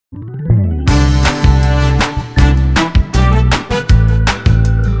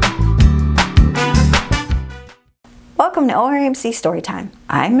Welcome to OREMC Storytime.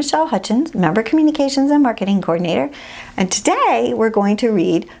 I'm Michele Hutchins, Member Communications and Marketing Coordinator, and today we're going to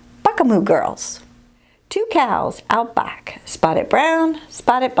read Buckamoo Girls. Two cows out back, spotted brown,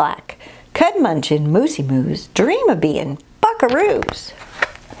 spotted black, cud munchin' moosey moos, dream of being buckaroos.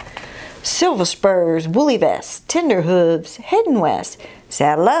 Silver spurs, woolly vests, tender hooves, heading west,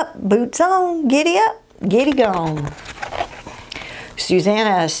 saddle up, boots on, giddy up, giddy gone.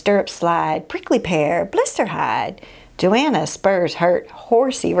 Susanna, stirrup slide, prickly pear, blister hide. Joanna, spurs hurt,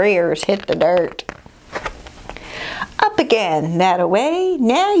 horsey rears hit the dirt. Up again, that away,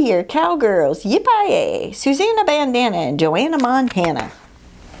 now you're cowgirls, yippee-yay. Susanna bandana and Joanna Montana.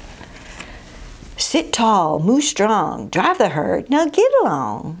 Sit tall, move strong, drive the herd, now get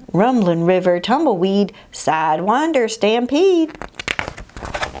along. Rumbling river, tumbleweed, sidewinder, stampede.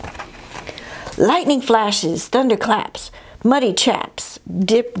 Lightning flashes, thunderclaps, muddy chaps,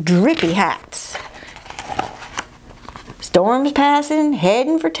 drippy hats. Storms passing,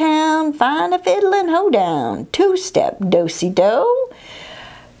 heading for town, find a fiddlin' hoedown. Two-step, do-si-do.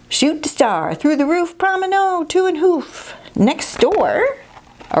 Shoot the star, through the roof, promenade, two and hoof. Next door,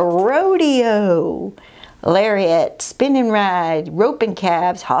 a rodeo. Lariat, spinning ride, roping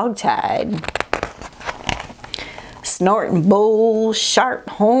calves, hogtied. Snorting bull, sharp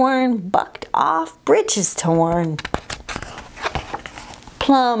horn, bucked off, britches torn.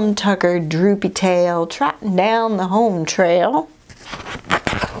 Plum tucker, droopy tail, trotting down the home trail.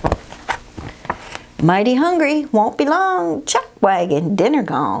 Mighty hungry, won't be long, chuck wagon, dinner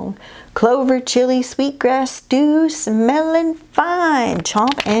gong. Clover, chili, sweetgrass stew, smelling fine,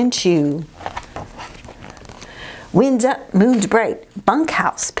 chomp and chew. Winds up, moon's bright,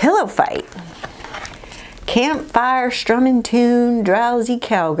 bunkhouse, pillow fight. Campfire strumming tune, drowsy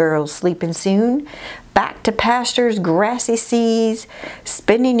cowgirls sleeping soon. Back to pastures, grassy seas,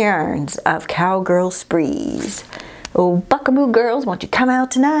 spinning yarns of cowgirl sprees. Oh, Buckamoo girls, won't you come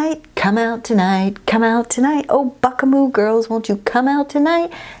out tonight? Come out tonight, come out tonight. Oh, Buckamoo girls, won't you come out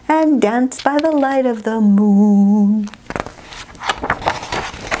tonight and dance by the light of the moon?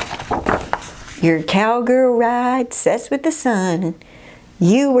 Your cowgirl ride sets with the sun.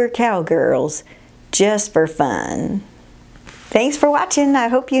 You were cowgirls just for fun. Thanks for watching. I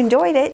hope you enjoyed it.